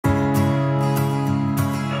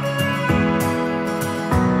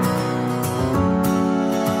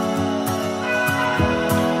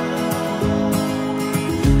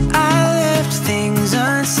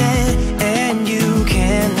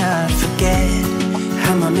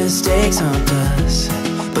mistakes haunt us,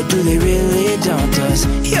 but do they really daunt us?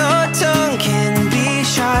 Your tongue can be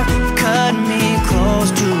sharp, cut me close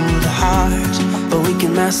to the heart, but we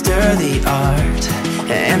can master the art.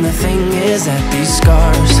 And the thing is that these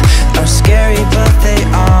scars are scary, but they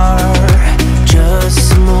are just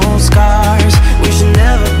some old scars. We should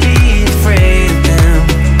never be afraid of them.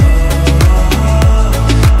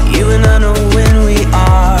 You and I know when we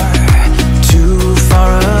are too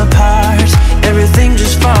far apart, everything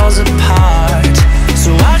just falls apart.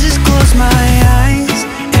 So I just close my eyes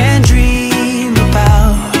and dream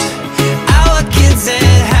about our kids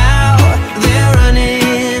and how they're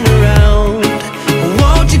running around.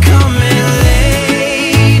 Won't you come and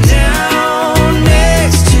lay down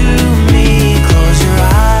next to me? Close your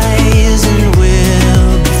eyes and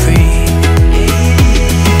we'll be free.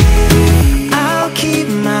 I'll keep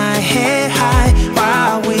my head high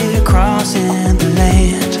while we're crossing the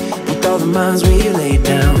land. With all the minds we lay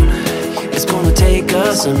down, it's gonna take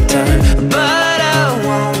us some time, but I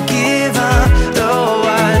won't give up, though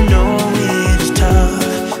I know it is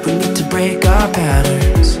tough. We need to break our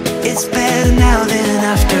patterns. It's better now than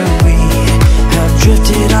after we have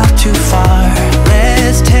drifted off too far.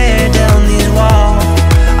 Let's tear down these walls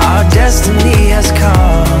our destiny has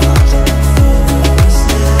called.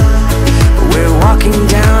 We're walking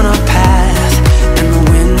down a path, and the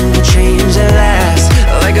wind will change at last,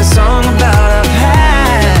 like a song about our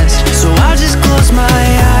past. So I'll just close my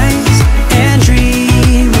eyes and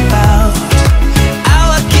dream about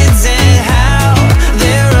our kids and how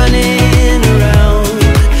they're running around.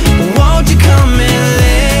 Won't you come and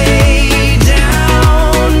lay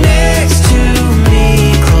down next to me?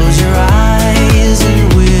 Close your eyes and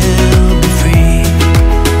we'll be free.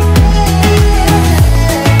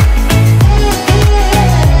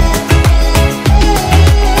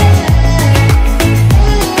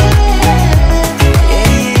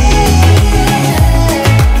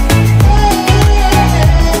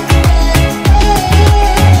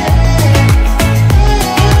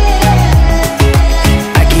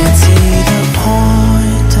 I can't see the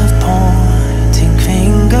point of pointing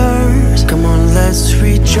fingers. Come on, let's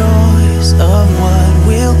rejoice of what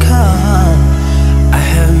will come. I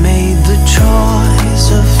have made the choice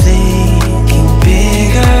of thinking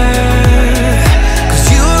bigger, 'cause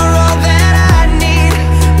you are all that I need.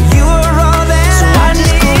 You are all that I need. So I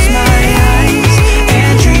just close my eyes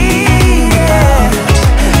and dream about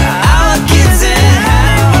our kids and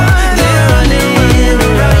how they're running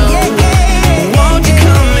around. Won't you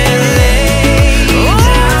come and lay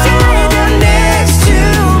down next to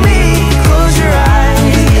me? Close your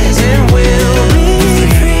eyes and we'll be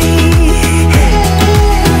free.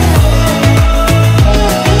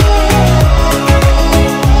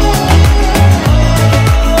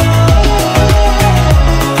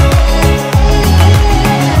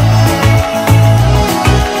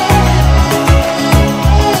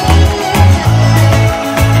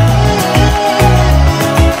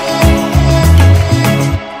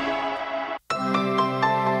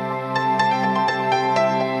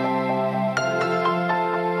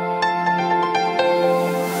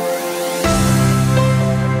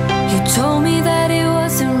 You told me that it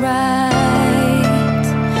wasn't right.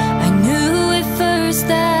 I knew it first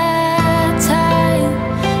that time,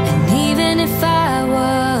 and even if I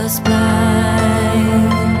was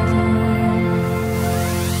blind,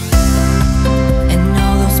 and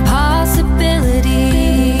all those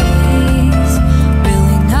possibilities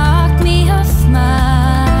really knocked me off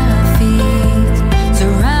my feet,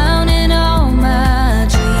 surrounding all my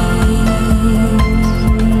dreams.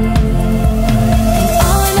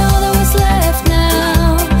 All I know that was left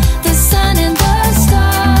now, the sun and the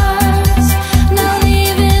stars, now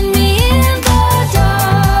leaving me in the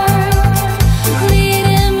dark,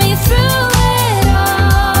 leading me through it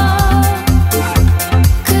all.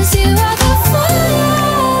 'Cause you are the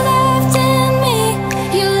fire left in me,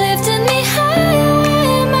 you lifted me higher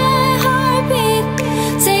in my heartbeat,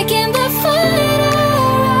 taking the fire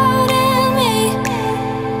out in me.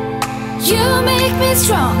 You make me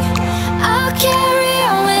strong, I'll carry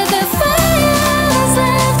on with the fire that's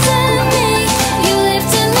left in me. You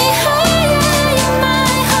lifted me higher in my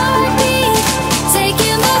heartbeat,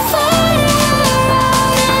 taking the fire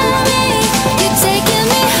out in me. You're taking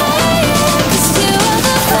me higher, 'cause you are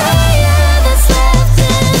the fire that's left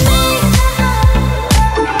in me.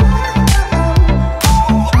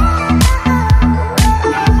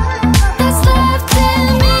 That's left in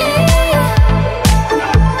me.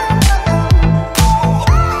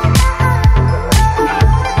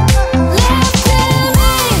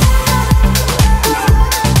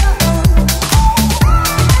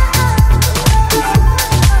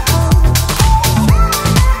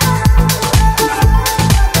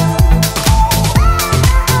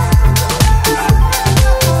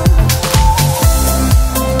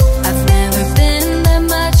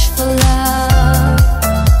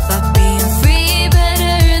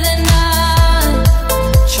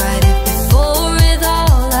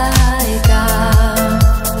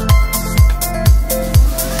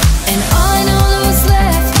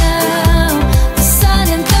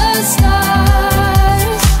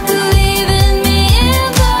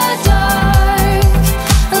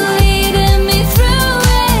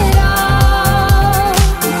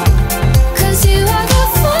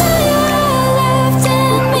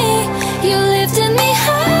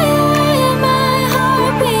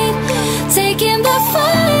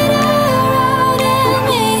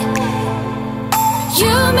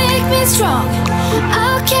 strong.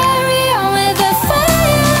 I'll carry